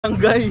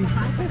Barangay.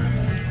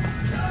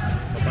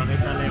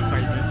 Papakita na yung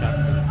card nyo sa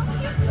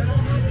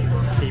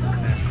safe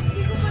na.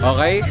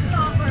 Okay.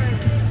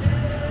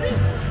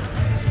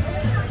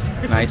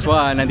 Nice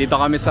one. Nandito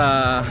kami sa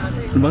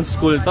ibang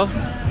school to.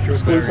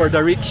 School for the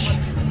Rich.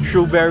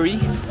 Shrewsbury.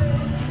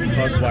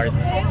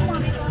 Hogwarts.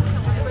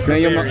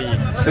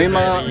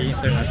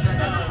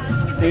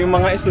 Yung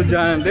mga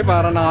estudyante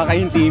para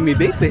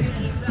nakaka-intimidate eh.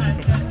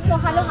 So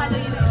halo-halo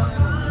yun.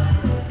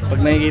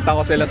 Pag nakikita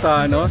ko sila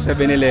sa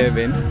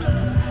 7-Eleven.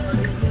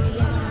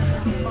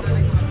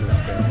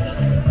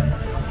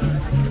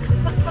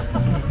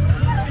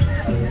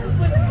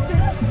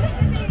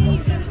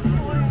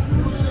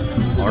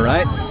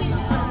 Alright.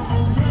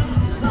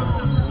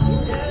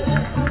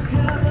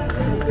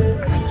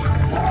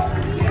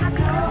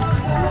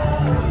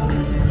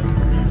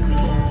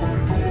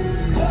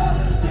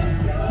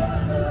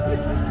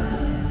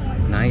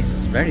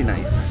 Nice, very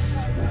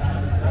nice.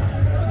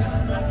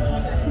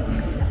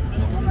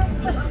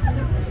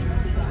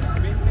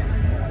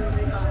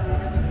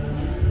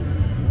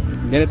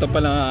 Ganito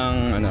pa lang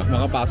ang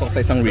makapasok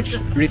sa isang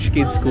rich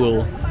kid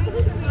school.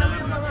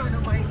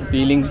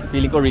 Feeling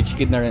ko rich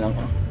kid na rin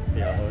ako.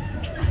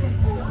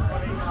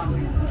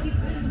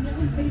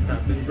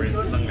 Rent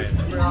lang ngayon.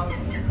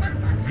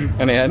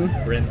 Ano yan?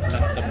 Rent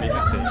lang sa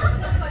Pinas eh.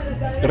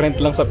 Rent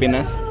lang sa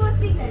Pinas?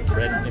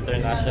 Rent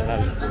International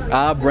School.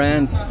 Ah,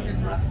 brand.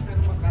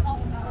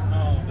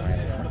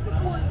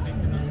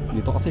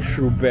 Dito kasi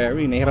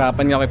Shrewsbury.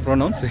 Nahirapan nga ako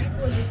i-pronounce eh.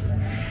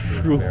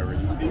 Shrewsbury.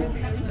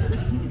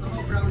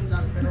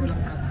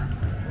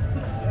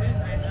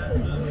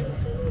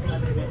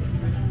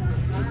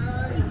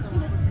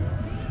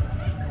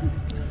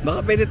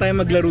 Baka pwede tayo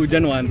maglaro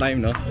dyan one time,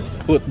 no?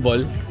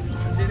 Football.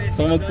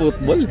 So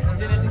mag-football.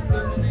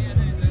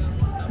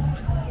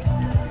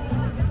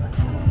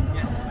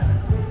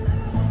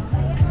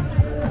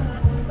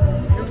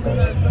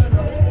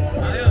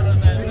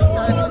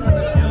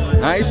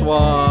 Nice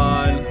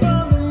one.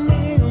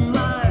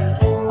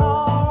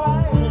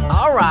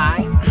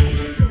 Alright.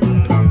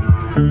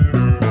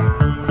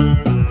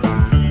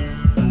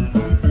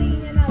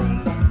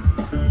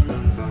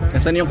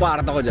 Nasaan yung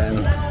kwarto ko dyan?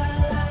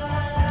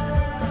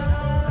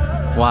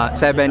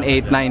 7,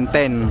 8, 9,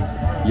 10.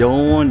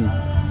 Yun.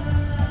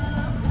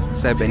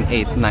 7,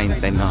 8, 9,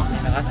 10. Oh.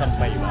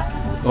 Nakasampay ba?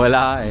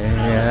 Wala eh.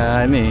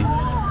 Yan eh.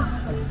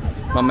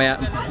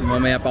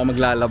 Mamaya pa ako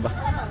maglalaba.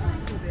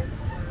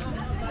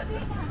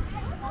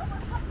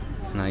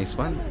 Nice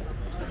one.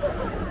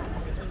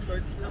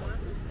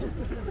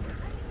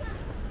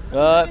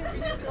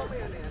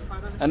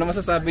 Ano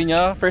masasabi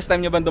niyo? First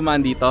time niyo ba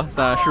dumaan dito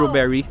sa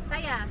Shrewsbury?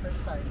 Saya.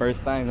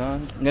 First time, no?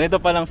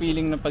 Ganito pa lang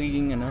feeling ng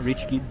pagiging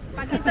rich kid.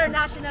 Pag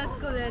international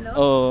school, no?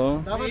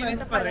 Oo.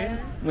 Mainit pa rin.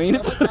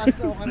 Mainit pa rin.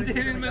 Hindi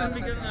rin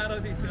malamig ang araw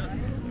dito.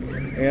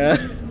 Yeah.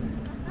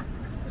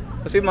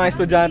 Kasi mga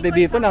estudyante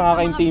dito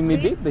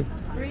nakaka-intimidate eh.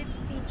 Great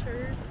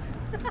teachers.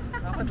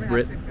 Good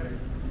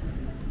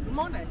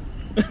morning.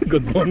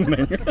 Good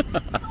morning.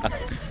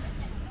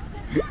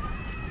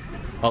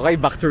 Okay,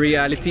 back to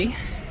reality.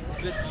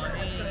 Good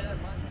morning.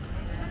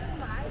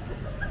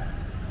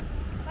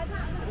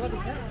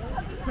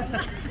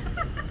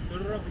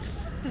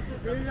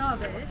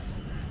 Rubbish.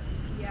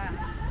 Yeah.